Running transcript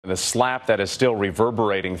The slap that is still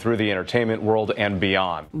reverberating through the entertainment world and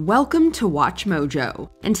beyond. Welcome to Watch Mojo,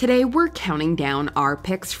 and today we're counting down our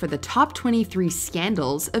picks for the top 23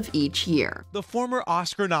 scandals of each year. The former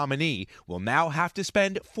Oscar nominee will now have to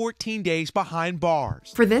spend 14 days behind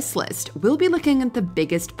bars. For this list, we'll be looking at the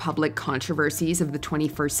biggest public controversies of the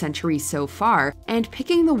 21st century so far and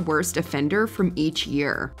picking the worst offender from each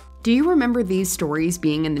year. Do you remember these stories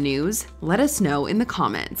being in the news? Let us know in the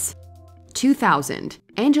comments. 2000.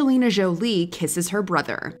 Angelina Jolie kisses her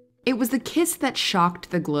brother. It was the kiss that shocked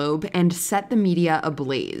the globe and set the media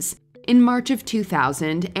ablaze. In March of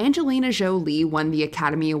 2000, Angelina Jolie won the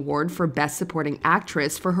Academy Award for Best Supporting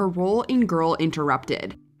Actress for her role in Girl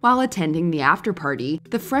Interrupted. While attending the after-party,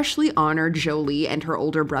 the freshly honored Jolie and her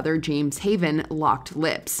older brother James Haven locked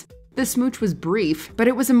lips. The smooch was brief, but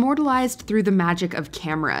it was immortalized through the magic of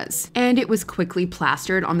cameras, and it was quickly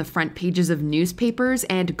plastered on the front pages of newspapers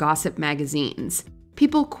and gossip magazines.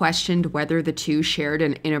 People questioned whether the two shared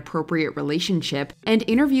an inappropriate relationship, and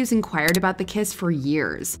interviews inquired about the kiss for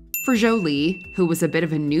years. For Jolie, who was a bit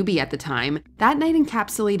of a newbie at the time, that night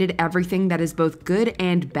encapsulated everything that is both good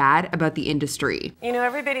and bad about the industry. You know,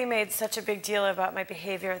 everybody made such a big deal about my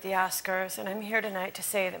behavior at the Oscars, and I'm here tonight to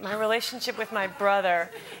say that my relationship with my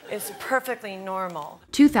brother is perfectly normal.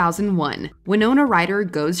 2001. Winona Ryder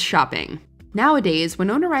Goes Shopping. Nowadays,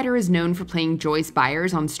 Winona Ryder is known for playing Joyce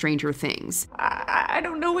Byers on Stranger Things. I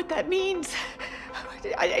don't know what that means.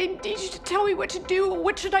 I need you to tell me what to do.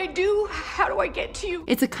 What should I do? How do I get to you?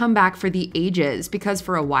 It's a comeback for the ages because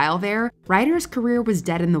for a while there, Ryder's career was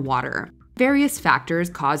dead in the water. Various factors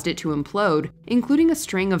caused it to implode, including a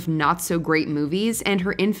string of not-so-great movies and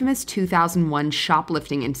her infamous 2001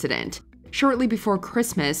 shoplifting incident. Shortly before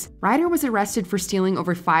Christmas, Ryder was arrested for stealing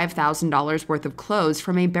over $5,000 worth of clothes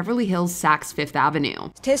from a Beverly Hills Saks Fifth Avenue.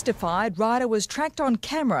 Testified Ryder was tracked on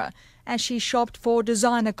camera as she shopped for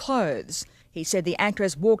designer clothes. He said the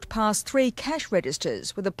actress walked past 3 cash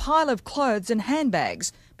registers with a pile of clothes and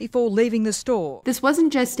handbags before leaving the store. This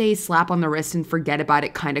wasn't just a slap on the wrist and forget about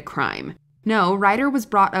it kind of crime. No, Ryder was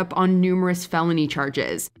brought up on numerous felony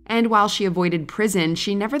charges, and while she avoided prison,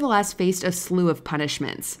 she nevertheless faced a slew of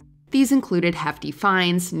punishments. These included hefty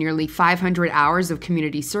fines, nearly 500 hours of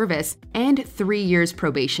community service, and 3 years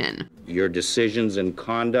probation. Your decisions and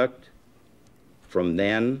conduct from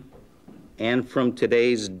then and from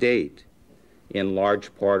today's date in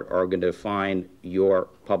large part are going to define your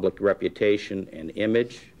public reputation and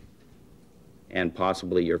image and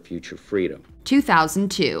possibly your future freedom.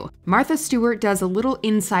 2002. Martha Stewart does a little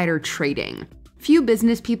insider trading. Few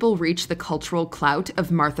business people reach the cultural clout of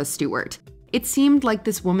Martha Stewart. It seemed like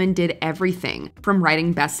this woman did everything, from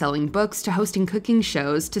writing best-selling books to hosting cooking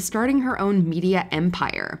shows to starting her own media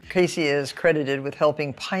empire. Casey is credited with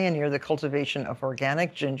helping pioneer the cultivation of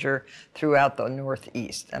organic ginger throughout the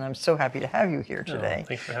Northeast, and I'm so happy to have you here today.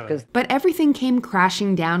 Thanks for having me. But everything came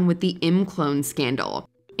crashing down with the ImClone scandal.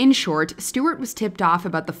 In short, Stewart was tipped off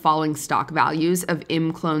about the falling stock values of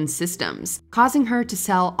ImClone systems, causing her to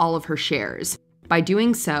sell all of her shares. By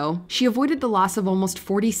doing so, she avoided the loss of almost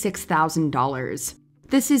 $46,000.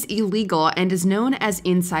 This is illegal and is known as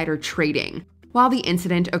insider trading. While the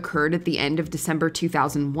incident occurred at the end of December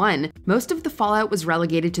 2001, most of the fallout was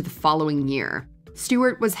relegated to the following year.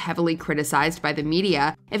 Stewart was heavily criticized by the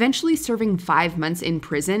media, eventually serving 5 months in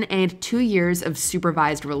prison and 2 years of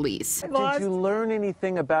supervised release. Did you learn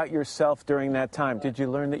anything about yourself during that time? Did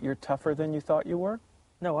you learn that you're tougher than you thought you were?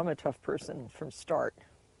 No, I'm a tough person from start.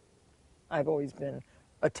 I've always been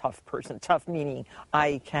a tough person. Tough meaning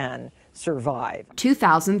I can survive.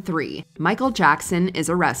 2003. Michael Jackson is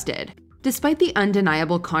arrested. Despite the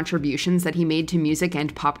undeniable contributions that he made to music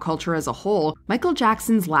and pop culture as a whole, Michael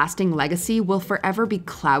Jackson's lasting legacy will forever be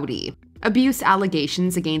cloudy. Abuse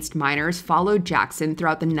allegations against minors followed Jackson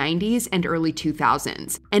throughout the 90s and early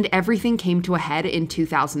 2000s, and everything came to a head in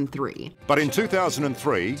 2003. But in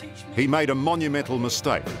 2003, he made a monumental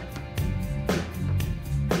mistake.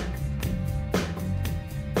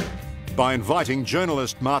 By inviting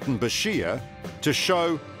journalist Martin Bashir to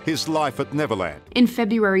show his life at Neverland. In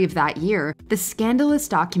February of that year, the scandalous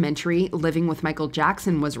documentary Living with Michael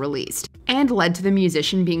Jackson was released, and led to the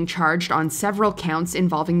musician being charged on several counts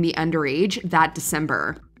involving the underage that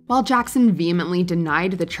December. While Jackson vehemently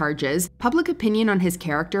denied the charges, public opinion on his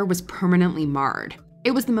character was permanently marred.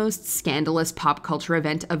 It was the most scandalous pop culture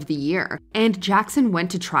event of the year, and Jackson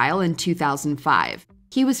went to trial in 2005.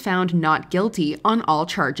 He was found not guilty on all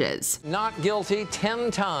charges. Not guilty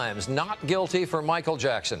 10 times. Not guilty for Michael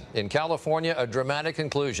Jackson. In California, a dramatic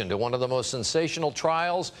conclusion to one of the most sensational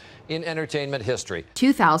trials in entertainment history.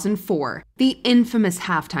 2004, the infamous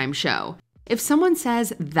halftime show. If someone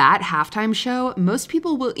says that halftime show, most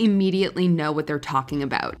people will immediately know what they're talking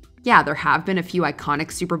about. Yeah, there have been a few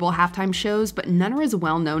iconic Super Bowl halftime shows, but none are as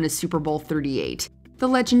well known as Super Bowl 38. The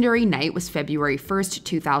legendary night was February 1st,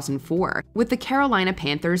 2004, with the Carolina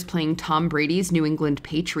Panthers playing Tom Brady's New England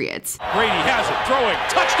Patriots. Brady has it, throwing,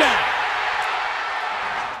 touchdown!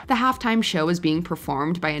 The halftime show was being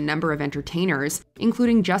performed by a number of entertainers,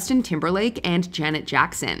 including Justin Timberlake and Janet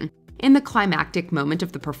Jackson. In the climactic moment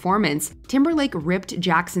of the performance, Timberlake ripped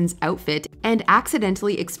Jackson's outfit and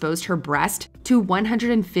accidentally exposed her breast to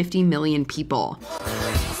 150 million people.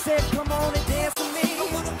 Said, come on and dance with me.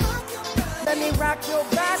 Let me rock your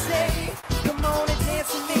body. Come on and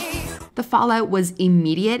dance with me. The fallout was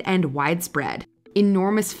immediate and widespread.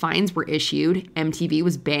 Enormous fines were issued, MTV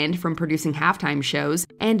was banned from producing halftime shows,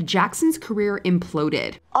 and Jackson's career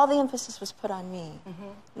imploded. All the emphasis was put on me,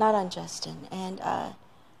 not on Justin. And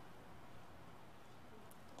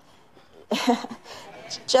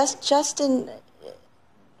Justin,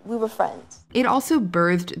 we were friends. It also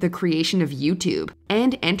birthed the creation of YouTube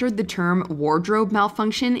and entered the term wardrobe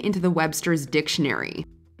malfunction into the Webster's dictionary.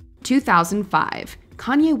 2005,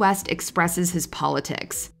 Kanye West expresses his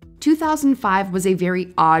politics. 2005 was a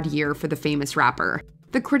very odd year for the famous rapper.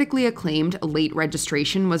 The critically acclaimed Late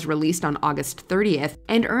Registration was released on August 30th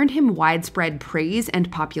and earned him widespread praise and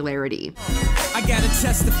popularity. I gotta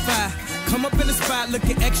testify. Come up in the spot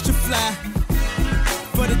looking extra fly.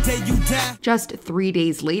 For the day you die. Just 3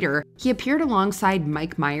 days later, he appeared alongside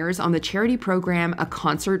Mike Myers on the charity program A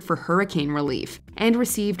Concert for Hurricane Relief and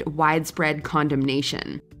received widespread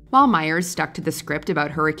condemnation. While Myers stuck to the script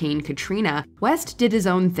about Hurricane Katrina, West did his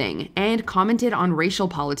own thing and commented on racial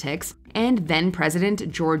politics and then-President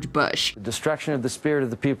George Bush. The destruction of the spirit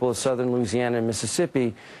of the people of southern Louisiana and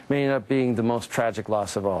Mississippi may end up being the most tragic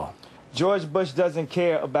loss of all. George Bush doesn't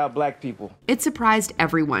care about black people. It surprised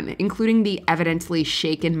everyone, including the evidently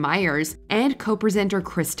shaken Myers and co-presenter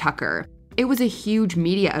Chris Tucker. It was a huge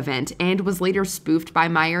media event and was later spoofed by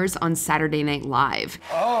Myers on Saturday Night Live.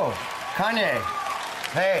 Oh, Kanye.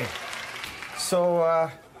 Hey, so,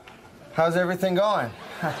 how's everything going?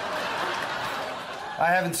 I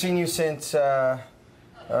haven't seen you since,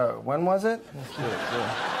 when was it?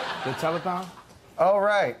 The telethon? Oh,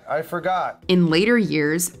 right, I forgot. In later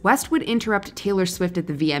years, West would interrupt Taylor Swift at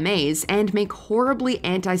the VMAs and make horribly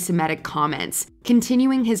anti-Semitic comments,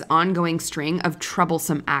 continuing his ongoing string of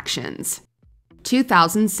troublesome actions.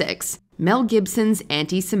 2006, Mel Gibson's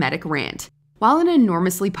anti-Semitic rant. While an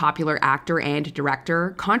enormously popular actor and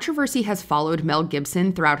director, controversy has followed Mel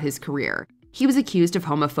Gibson throughout his career. He was accused of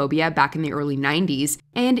homophobia back in the early 90s,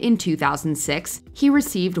 and in 2006, he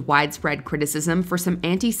received widespread criticism for some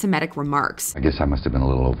anti-Semitic remarks. I guess I must have been a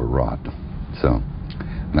little overwrought. So,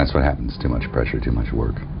 that's what happens, too much pressure, too much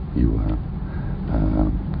work. You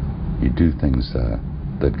do things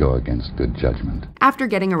that go against good judgment. After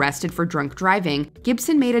getting arrested for drunk driving,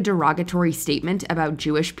 Gibson made a derogatory statement about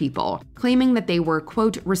Jewish people, claiming that they were,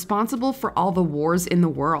 quote, responsible for all the wars in the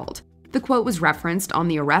world. The quote was referenced on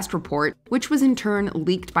the arrest report, which was in turn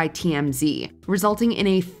leaked by TMZ, resulting in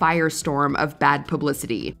a firestorm of bad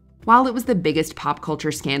publicity. While it was the biggest pop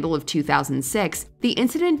culture scandal of 2006, the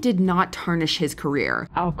incident did not tarnish his career.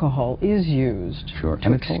 Alcohol is used to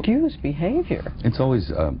excuse behavior. It's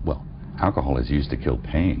always, well, alcohol is used to kill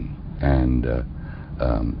pain, and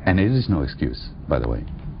it is no excuse, by the way.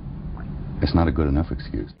 It's not a good enough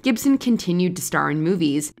excuse. Gibson continued to star in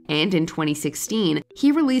movies, and in 2016,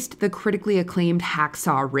 he released the critically acclaimed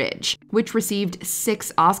Hacksaw Ridge, which received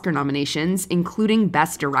 6 Oscar nominations, including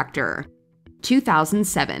Best Director.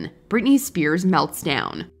 2007, Britney Spears melts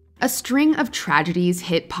down. A string of tragedies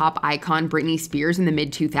hit pop icon Britney Spears in the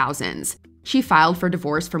mid-2000s. She filed for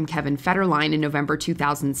divorce from Kevin Federline in November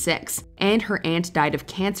 2006, and her aunt died of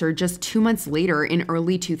cancer just 2 months later in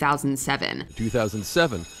early 2007.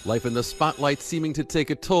 2007, life in the spotlight seeming to take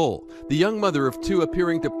a toll. The young mother of 2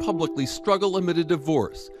 appearing to publicly struggle amid a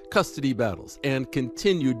divorce, custody battles, and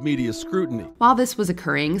continued media scrutiny. While this was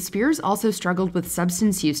occurring, Spears also struggled with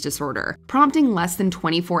substance use disorder, prompting less than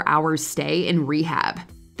 24 hours stay in rehab.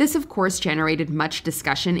 This, of course, generated much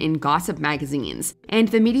discussion in gossip magazines, and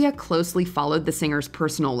the media closely followed the singer's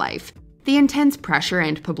personal life. The intense pressure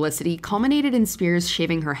and publicity culminated in Spears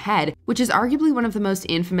shaving her head, which is arguably one of the most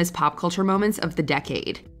infamous pop culture moments of the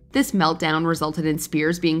decade. This meltdown resulted in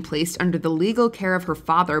Spears being placed under the legal care of her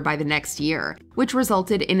father by the next year, which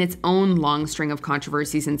resulted in its own long string of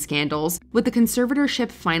controversies and scandals, with the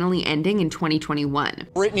conservatorship finally ending in 2021.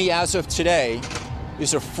 Britney, as of today,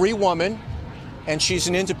 is a free woman, and she's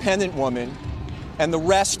an independent woman, and the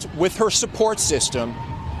rest, with her support system,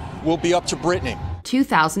 will be up to Britney.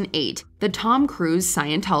 2008, the Tom Cruise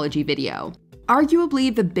Scientology video.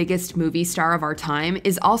 arguably the biggest movie star of our time,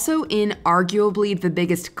 is also in arguably the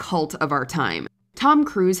biggest cult of our time. Tom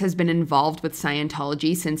Cruise has been involved with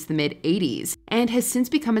Scientology since the mid-'80s and has since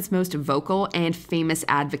become its most vocal and famous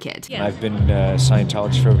advocate. Yeah. I've been a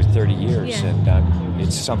Scientologist for over 30 years, and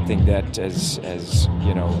it's something that, as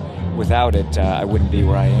you know, without it, I wouldn't be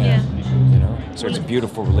where I am. You know, so it's a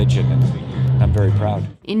beautiful religion, and I'm very proud.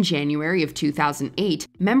 In January of 2008,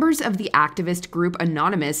 members of the activist group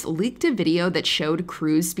Anonymous leaked a video that showed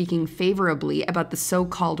Cruise speaking favorably about the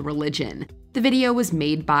so-called religion. The video was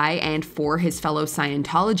made by and for his fellow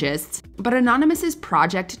Scientologists, but Anonymous's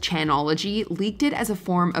Project Chanology leaked it as a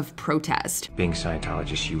form of protest. Being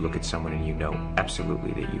Scientologist, you look at someone and you know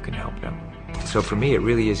absolutely that you can help them. So for me, it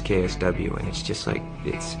really is KSW, and it's just like,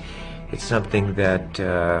 it's something that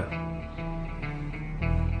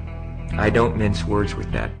I don't mince words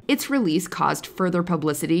with that. Its release caused further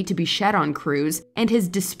publicity to be shed on Cruise and his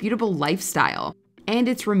disputable lifestyle, and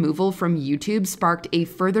its removal from YouTube sparked a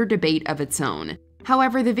further debate of its own.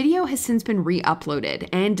 However, the video has since been re-uploaded,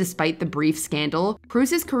 and despite the brief scandal,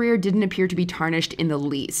 Cruise's career didn't appear to be tarnished in the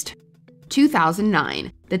least.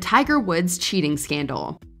 2009, the Tiger Woods cheating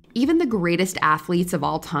scandal. Even the greatest athletes of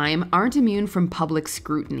all time aren't immune from public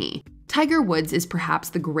scrutiny. Tiger Woods is perhaps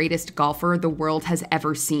the greatest golfer the world has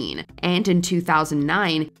ever seen, and in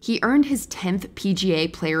 2009, he earned his 10th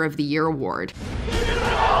PGA Player of the Year award.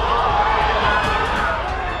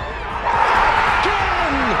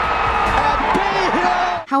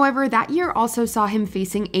 However, that year also saw him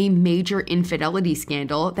facing a major infidelity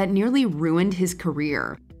scandal that nearly ruined his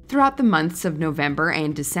career. Throughout the months of November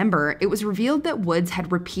and December, it was revealed that Woods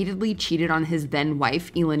had repeatedly cheated on his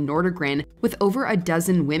then-wife, Elin Nordegren, with over a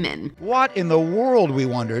dozen women. What in the world, we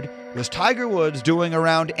wondered, was Tiger Woods doing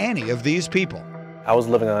around any of these people? I was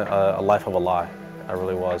living a life of a lie. I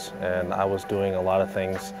really was. And I was doing a lot of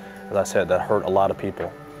things, as I said, that hurt a lot of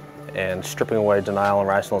people. And stripping away denial and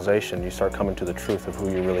rationalization, you start coming to the truth of who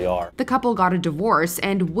you really are. The couple got a divorce,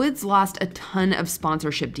 and Woods lost a ton of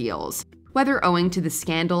sponsorship deals. Whether owing to the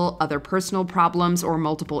scandal, other personal problems, or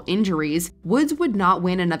multiple injuries, Woods would not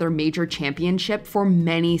win another major championship for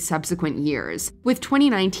many subsequent years, with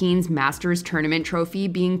 2019's Masters Tournament trophy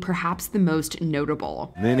being perhaps the most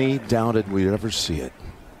notable. Many doubted we'd ever see it,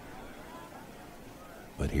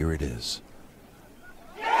 but here it is.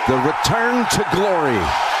 The return to glory.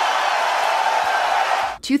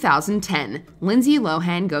 2010, Lindsay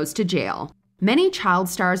Lohan goes to jail. Many child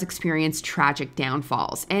stars experience tragic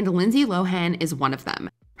downfalls, and Lindsay Lohan is one of them.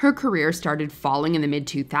 Her career started falling in the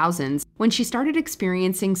mid-2000s when she started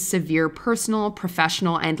experiencing severe personal,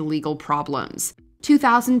 professional, and legal problems.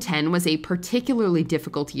 2010 was a particularly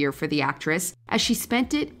difficult year for the actress, as she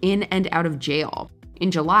spent it in and out of jail. In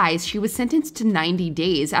July, she was sentenced to 90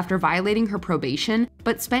 days after violating her probation,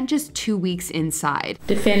 but spent just 2 weeks inside.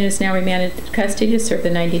 Defendant is now remanded to custody to serve the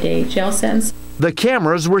 90-day jail sentence. The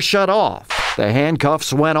cameras were shut off. The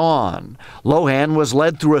handcuffs went on. Lohan was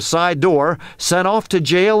led through a side door, sent off to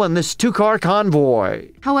jail in this two-car convoy.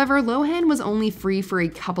 However, Lohan was only free for a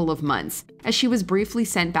couple of months, as she was briefly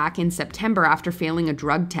sent back in September after failing a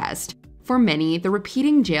drug test. For many, the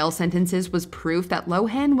repeating jail sentences was proof that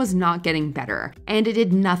Lohan was not getting better, and it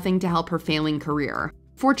did nothing to help her failing career.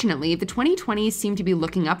 Fortunately, the 2020s seem to be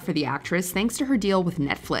looking up for the actress thanks to her deal with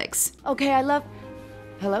Netflix. Okay,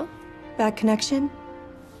 Hello? Bad connection?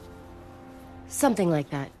 Something like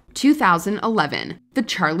that. 2011, the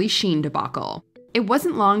Charlie Sheen debacle. It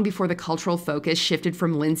wasn't long before the cultural focus shifted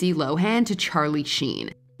from Lindsay Lohan to Charlie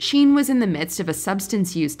Sheen. Sheen was in the midst of a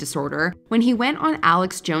substance use disorder when he went on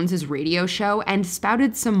Alex Jones's radio show and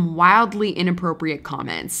spouted some wildly inappropriate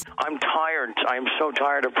comments. I'm tired. I'm so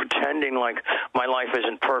tired of pretending like my life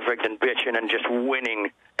isn't perfect and bitching and just winning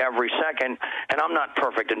every second, and I'm not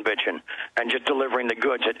perfect and bitching and just delivering the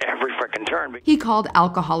goods at every frickin' turn. He called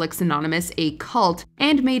Alcoholics Anonymous a cult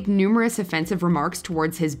and made numerous offensive remarks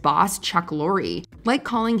towards his boss, Chuck Lorre, like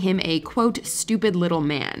calling him a, quote, stupid little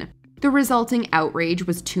man. The resulting outrage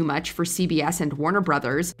was too much for CBS and Warner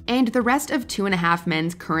Brothers, and the rest of 2.5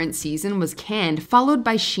 Men's current season was canned, followed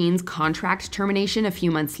by Sheen's contract termination a few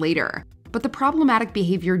months later. But the problematic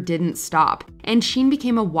behavior didn't stop, and Sheen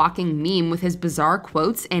became a walking meme with his bizarre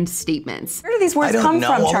quotes and statements. Where do these words come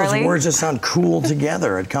from, Charlie? All those words just sound cool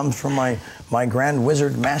together. It comes from my grand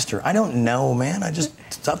wizard master. I don't know, man.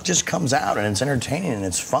 Stuff just comes out, and it's entertaining, and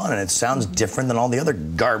it's fun, and it sounds different than all the other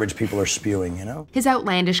garbage people are spewing, you know? His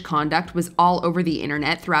outlandish conduct was all over the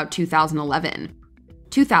internet throughout 2011.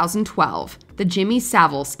 2012, the Jimmy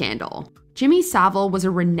Savile scandal. Jimmy Savile was a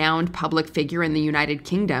renowned public figure in the United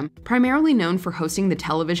Kingdom, primarily known for hosting the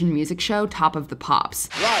television music show Top of the Pops.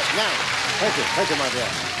 Right, now, thank you, my dear.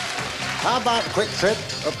 How about a quick trip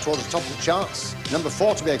up towards the top of the charts? Number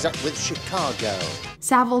 4 to be exact, with Chicago.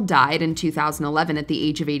 Savile died in 2011 at the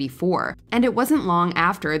age of 84, and it wasn't long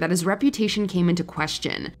after that his reputation came into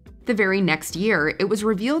question. The very next year, it was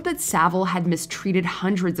revealed that Savile had mistreated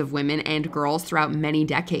hundreds of women and girls throughout many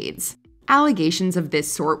decades. Allegations of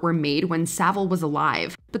this sort were made when Savile was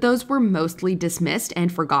alive, but those were mostly dismissed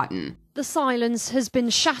and forgotten. The silence has been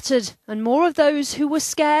shattered, and more of those who were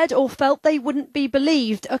scared or felt they wouldn't be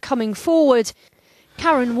believed are coming forward.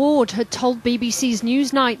 Karen Ward had told BBC's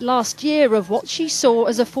Newsnight last year of what she saw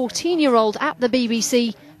as a 14-year-old at the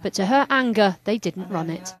BBC, but to her anger, they didn't run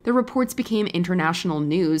it. The reports became international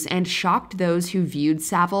news and shocked those who viewed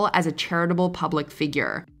Savile as a charitable public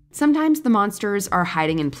figure. Sometimes the monsters are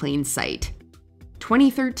hiding in plain sight.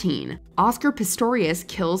 2013, Oscar Pistorius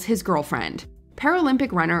kills his girlfriend.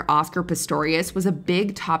 Paralympic runner Oscar Pistorius was a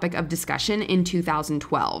big topic of discussion in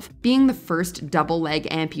 2012, being the first double-leg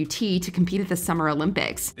amputee to compete at the Summer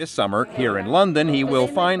Olympics. This summer, here in London, he will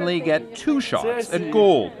finally get 2 shots at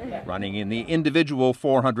gold, running in the individual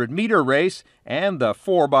 400-meter race and the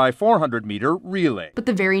 4x400-meter relay. But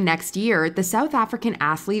the very next year, the South African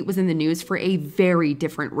athlete was in the news for a very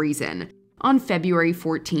different reason. On February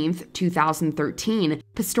 14, 2013,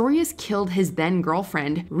 Pistorius killed his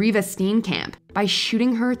then-girlfriend, Riva Steenkamp, by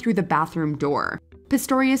shooting her through the bathroom door.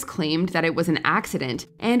 Pistorius claimed that it was an accident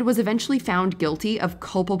and was eventually found guilty of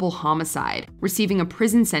culpable homicide, receiving a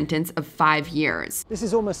prison sentence of 5 years. This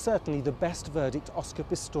is almost certainly the best verdict Oscar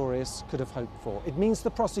Pistorius could have hoped for. It means the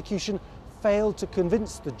prosecution failed to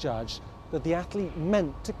convince the judge that the athlete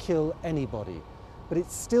meant to kill anybody. But it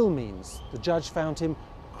still means the judge found him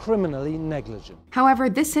criminally negligent. However,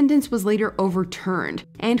 this sentence was later overturned,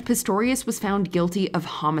 and Pistorius was found guilty of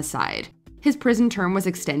homicide. His prison term was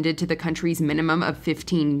extended to the country's minimum of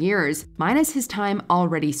 15 years, minus his time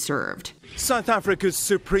already served. South Africa's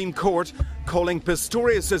Supreme Court calling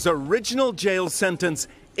Pistorius' original jail sentence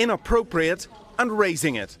inappropriate and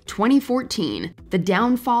raising it. 2014, the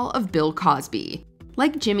downfall of Bill Cosby.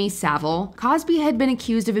 Like Jimmy Savile, Cosby had been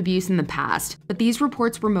accused of abuse in the past, but these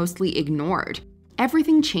reports were mostly ignored.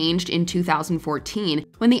 Everything changed in 2014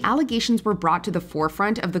 when the allegations were brought to the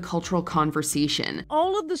forefront of the cultural conversation.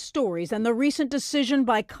 All of the stories and the recent decision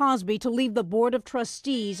by Cosby to leave the board of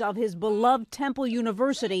trustees of his beloved Temple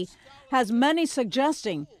University has many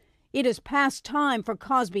suggesting it is past time for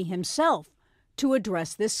Cosby himself to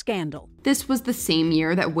address this scandal. This was the same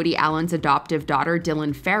year that Woody Allen's adoptive daughter,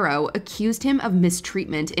 Dylan Farrow, accused him of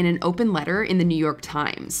mistreatment in an open letter in the New York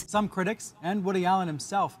Times. Some critics, and Woody Allen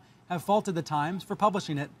himself, have faulted the Times for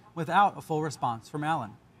publishing it without a full response from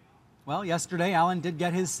Allen. Well, yesterday, Allen did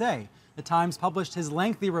get his say. The Times published his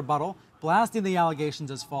lengthy rebuttal, blasting the allegations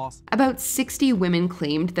as false. About 60 women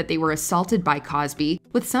claimed that they were assaulted by Cosby,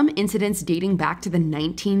 with some incidents dating back to the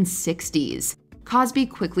 1960s. Cosby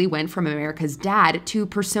quickly went from America's dad to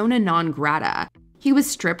persona non grata. He was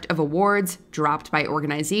stripped of awards, dropped by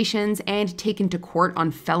organizations, and taken to court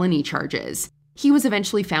on felony charges. He was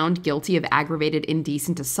eventually found guilty of aggravated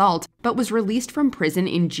indecent assault, but was released from prison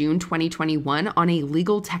in June 2021 on a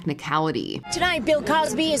legal technicality. Tonight, Bill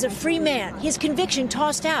Cosby is a free man. His conviction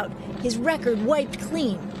tossed out, his record wiped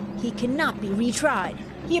clean. He cannot be retried.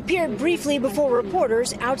 He appeared briefly before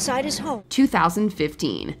reporters outside his home.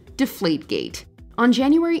 2015, Deflategate. On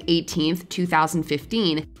January 18,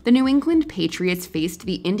 2015, the New England Patriots faced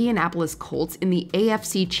the Indianapolis Colts in the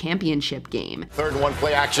AFC Championship game. 3rd and 1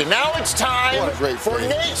 play action. Now it's time for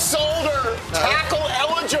Nate Solder, tackle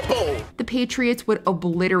eligible. The Patriots would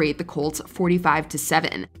obliterate the Colts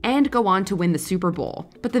 45-7 and go on to win the Super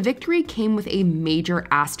Bowl, but the victory came with a major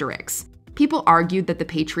asterisk. People argued that the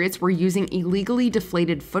Patriots were using illegally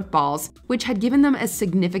deflated footballs, which had given them a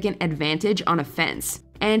significant advantage on offense,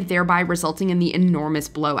 and thereby resulting in the enormous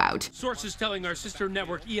blowout. Sources telling our sister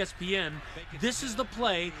network ESPN this is the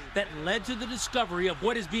play that led to the discovery of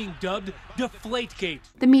what is being dubbed Deflategate.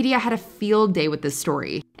 The media had a field day with this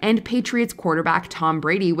story, and Patriots quarterback Tom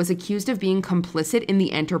Brady was accused of being complicit in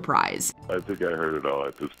the enterprise. I think I heard it all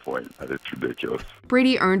at this point. It's ridiculous.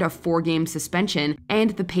 Brady earned a 4-game suspension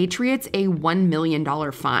and the Patriots a $1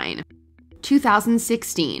 million fine.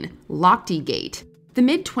 2016, Locktygate. The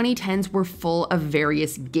mid-2010s were full of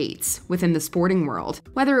various gates within the sporting world,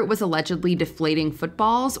 whether it was allegedly deflating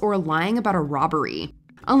footballs or lying about a robbery.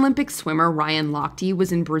 Olympic swimmer Ryan Lochte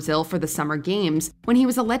was in Brazil for the Summer Games when he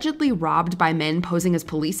was allegedly robbed by men posing as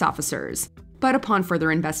police officers. But upon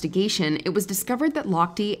further investigation, it was discovered that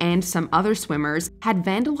Lochte and some other swimmers had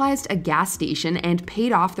vandalized a gas station and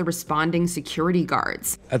paid off the responding security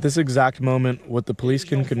guards. At this exact moment, what the police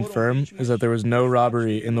can confirm is that there was no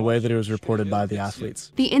robbery in the way that it was reported by the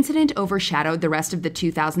athletes. The incident overshadowed the rest of the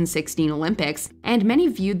 2016 Olympics, and many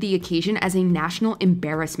viewed the occasion as a national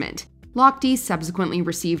embarrassment. Lochte subsequently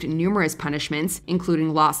received numerous punishments,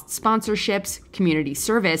 including lost sponsorships, community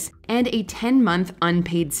service, and a 10-month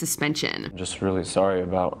unpaid suspension. I'm just really sorry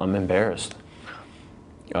I'm embarrassed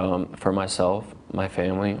for myself, my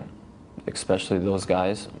family, especially those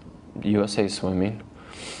guys, USA Swimming,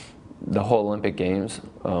 the whole Olympic Games,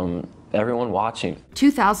 everyone watching.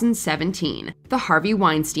 2017, the Harvey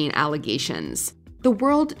Weinstein allegations. The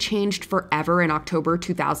world changed forever in October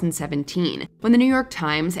 2017, when the New York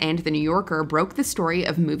Times and The New Yorker broke the story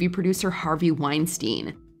of movie producer Harvey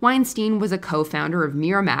Weinstein. Weinstein was a co-founder of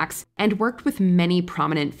Miramax and worked with many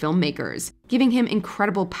prominent filmmakers, giving him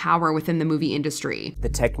incredible power within the movie industry. The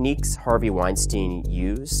techniques Harvey Weinstein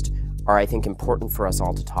used are, I think, important for us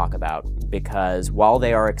all to talk about, because while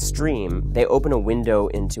they are extreme, they open a window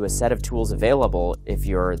into a set of tools available if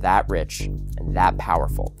you're that rich and that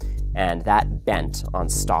powerful, and that bent on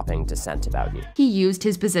stopping dissent about you. He used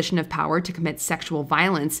his position of power to commit sexual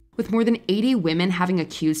violence, with more than 80 women having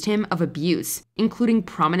accused him of abuse, including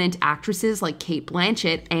prominent actresses like Cate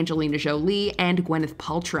Blanchett, Angelina Jolie, and Gwyneth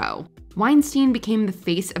Paltrow. Weinstein became the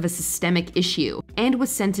face of a systemic issue and was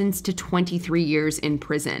sentenced to 23 years in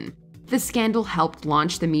prison. The scandal helped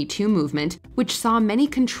launch the Me Too movement, which saw many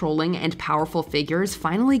controlling and powerful figures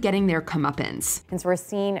finally getting their comeuppance. And so we're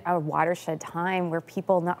seeing a watershed time where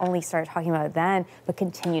people not only started talking about it then, but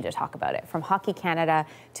continue to talk about it. From Hockey Canada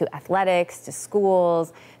to athletics to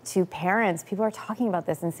schools to parents, people are talking about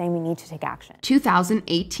this and saying we need to take action.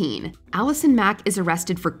 2018, Allison Mack is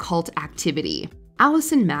arrested for cult activity.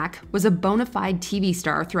 Allison Mack was a bona fide TV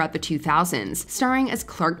star throughout the 2000s, starring as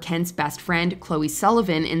Clark Kent's best friend, Chloe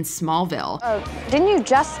Sullivan, in Smallville. Didn't you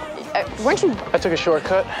just, weren't you? I took a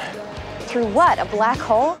shortcut. Through what, a black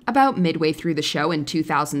hole? About midway through the show in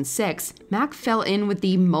 2006, Mack fell in with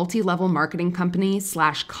the multi-level marketing company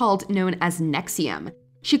 / cult known as NXIVM.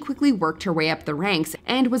 She quickly worked her way up the ranks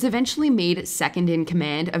and was eventually made second in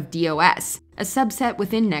command of DOS, a subset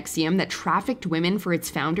within NXIVM that trafficked women for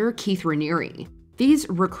its founder, Keith Raniere. These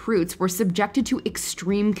recruits were subjected to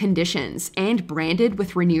extreme conditions and branded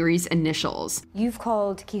with Raniere's initials. You've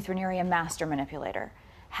called Keith Raniere a master manipulator.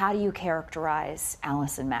 How do you characterize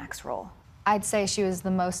Allison Mack's role? I'd say she was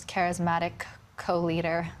the most charismatic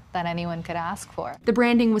co-leader that anyone could ask for. The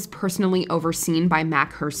branding was personally overseen by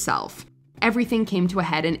Mack herself. Everything came to a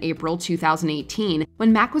head in April 2018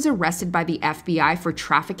 when Mack was arrested by the FBI for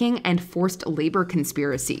trafficking and forced labor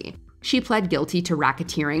conspiracy. She pled guilty to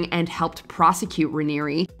racketeering and helped prosecute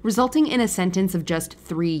Raniere, resulting in a sentence of just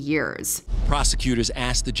 3 years. Prosecutors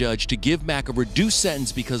asked the judge to give Mack a reduced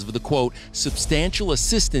sentence because of the, quote, substantial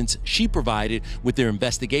assistance she provided with their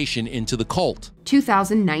investigation into the cult.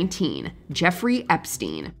 2019, Jeffrey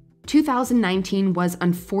Epstein. 2019 was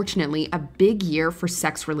unfortunately a big year for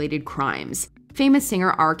sex-related crimes. Famous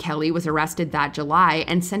singer R. Kelly was arrested that July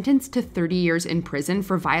and sentenced to 30 years in prison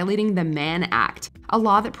for violating the Mann Act, a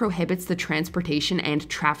law that prohibits the transportation and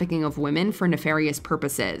trafficking of women for nefarious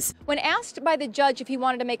purposes. When asked by the judge if he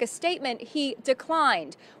wanted to make a statement, he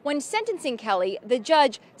declined. When sentencing Kelly, the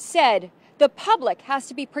judge said the public has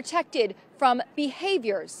to be protected from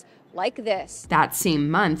behaviors like this. That same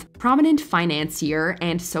month, prominent financier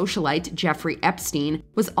and socialite Jeffrey Epstein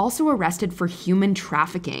was also arrested for human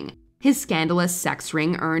trafficking. His scandalous sex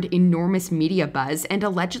ring earned enormous media buzz and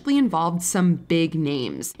allegedly involved some big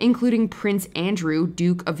names, including Prince Andrew,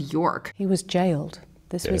 Duke of York. He was jailed.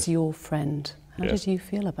 This Yes. was your friend. How Yes. did you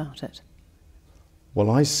feel about it? Well,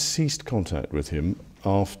 I ceased contact with him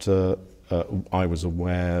after I was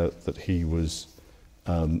aware that he was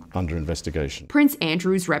under investigation. Prince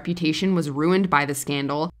Andrew's reputation was ruined by the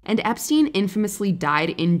scandal, and Epstein infamously died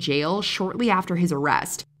in jail shortly after his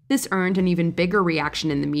arrest. This earned an even bigger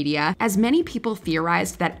reaction in the media, as many people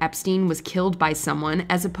theorized that Epstein was killed by someone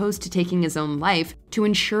as opposed to taking his own life to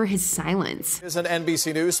ensure his silence. Here's an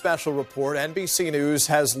NBC News special report. NBC News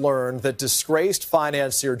has learned that disgraced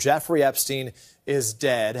financier Jeffrey Epstein is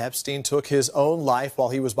dead. Epstein took his own life while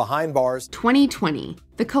he was behind bars. 2020,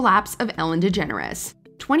 the collapse of Ellen DeGeneres.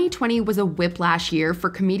 2020 was a whiplash year for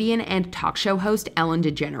comedian and talk show host Ellen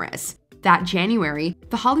DeGeneres. That January,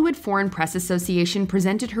 the Hollywood Foreign Press Association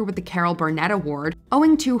presented her with the Carol Burnett Award,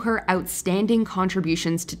 owing to her outstanding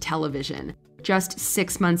contributions to television. Just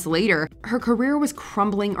 6 months later, her career was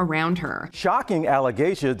crumbling around her. Shocking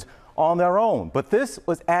allegations on their own. But this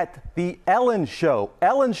was at the Ellen Show.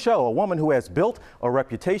 Ellen Show, a woman who has built a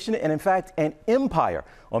reputation and, in fact, an empire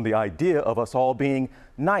on the idea of us all being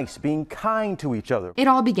nice, being kind to each other. It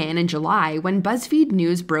all began in July when BuzzFeed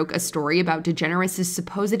News broke a story about DeGeneres'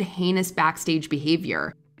 supposed heinous backstage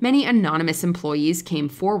behavior. Many anonymous employees came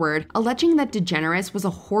forward, alleging that DeGeneres was a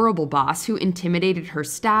horrible boss who intimidated her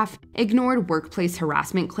staff, ignored workplace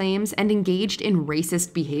harassment claims, and engaged in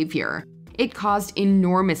racist behavior. It caused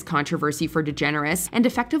enormous controversy for DeGeneres and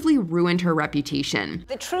effectively ruined her reputation.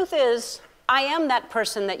 The truth is, I am that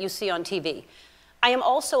person that you see on TV. I am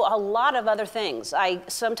also a lot of other things.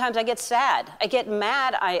 Sometimes I get sad, I get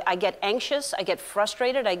mad, I get anxious, I get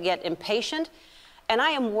frustrated, I get impatient. And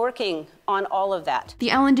I am working on all of that.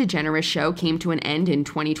 The Ellen DeGeneres Show came to an end in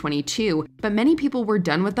 2022, but many people were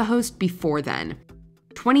done with the host before then.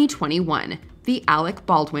 2021, the Alec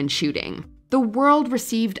Baldwin shooting. The world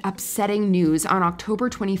received upsetting news on October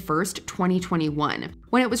 21st, 2021,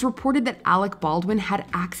 when it was reported that Alec Baldwin had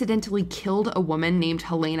accidentally killed a woman named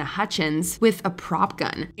Helena Hutchins with a prop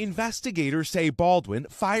gun. Investigators say Baldwin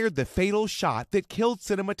fired the fatal shot that killed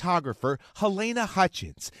cinematographer Helena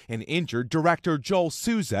Hutchins and injured director Joel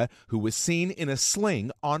Souza, who was seen in a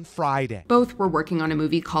sling on Friday. Both were working on a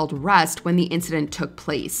movie called Rust when the incident took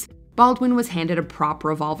place. Baldwin was handed a prop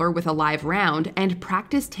revolver with a live round and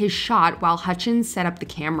practiced his shot while Hutchins set up the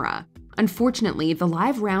camera. Unfortunately, the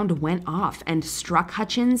live round went off and struck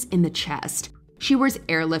Hutchins in the chest. She was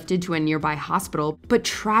airlifted to a nearby hospital, but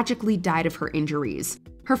tragically died of her injuries.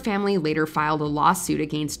 Her family later filed a lawsuit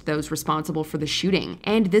against those responsible for the shooting,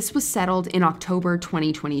 and this was settled in October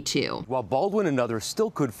 2022. While Baldwin and others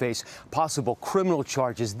still could face possible criminal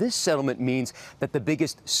charges, this settlement means that the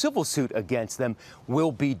biggest civil suit against them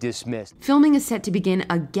will be dismissed. Filming is set to begin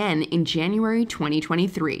again in January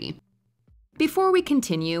 2023. Before we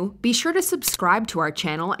continue, be sure to subscribe to our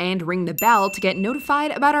channel and ring the bell to get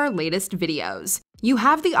notified about our latest videos. You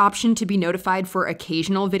have the option to be notified for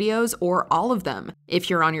occasional videos or all of them.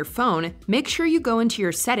 If you're on your phone, make sure you go into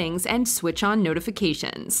your settings and switch on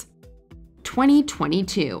notifications.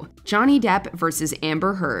 2022, Johnny Depp versus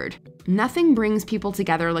Amber Heard. Nothing brings people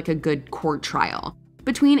together like a good court trial.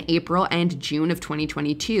 Between April and June of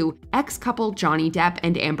 2022, ex-couple Johnny Depp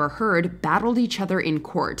and Amber Heard battled each other in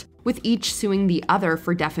court, with each suing the other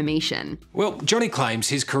for defamation. Well, Johnny claims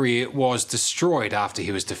his career was destroyed after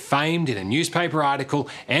he was defamed in a newspaper article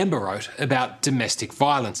Amber wrote about domestic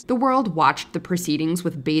violence. The world watched the proceedings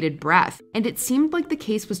with bated breath, and it seemed like the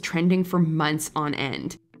case was trending for months on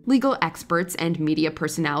end. Legal experts and media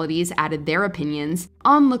personalities added their opinions,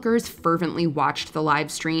 onlookers fervently watched the live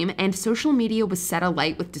stream, and social media was set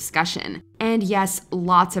alight with discussion. And yes,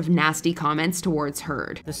 lots of nasty comments towards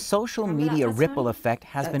Heard. The social media ripple effect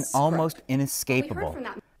has been almost inescapable.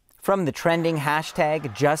 From the trending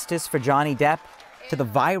hashtag Justice for Johnny Depp to the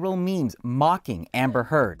viral memes mocking Amber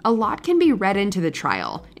Heard. A lot can be read into the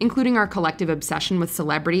trial, including our collective obsession with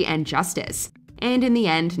celebrity and justice. And in the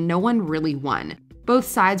end, no one really won. Both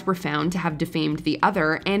sides were found to have defamed the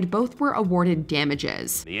other, and both were awarded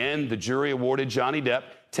damages. In the end, the jury awarded Johnny Depp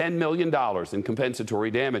 $10 million in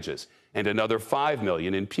compensatory damages and another $5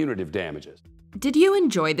 million in punitive damages. Did you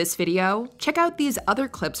enjoy this video? Check out these other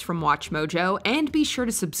clips from WatchMojo and be sure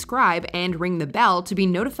to subscribe and ring the bell to be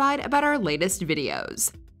notified about our latest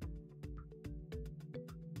videos.